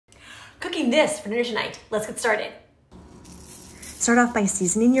cooking this for dinner tonight. Let's get started. Start off by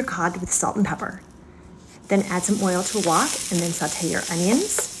seasoning your cod with salt and pepper. Then add some oil to a wok and then saute your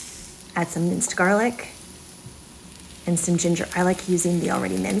onions. Add some minced garlic and some ginger. I like using the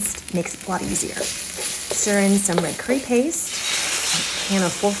already minced, makes it a lot easier. Stir in some red curry paste, a can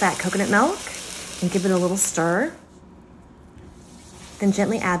of full-fat coconut milk, and give it a little stir. Then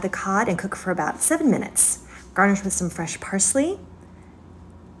gently add the cod and cook for about 7 minutes. Garnish with some fresh parsley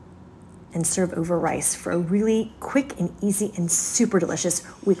and serve over rice for a really quick and easy and super delicious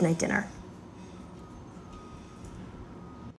weeknight dinner.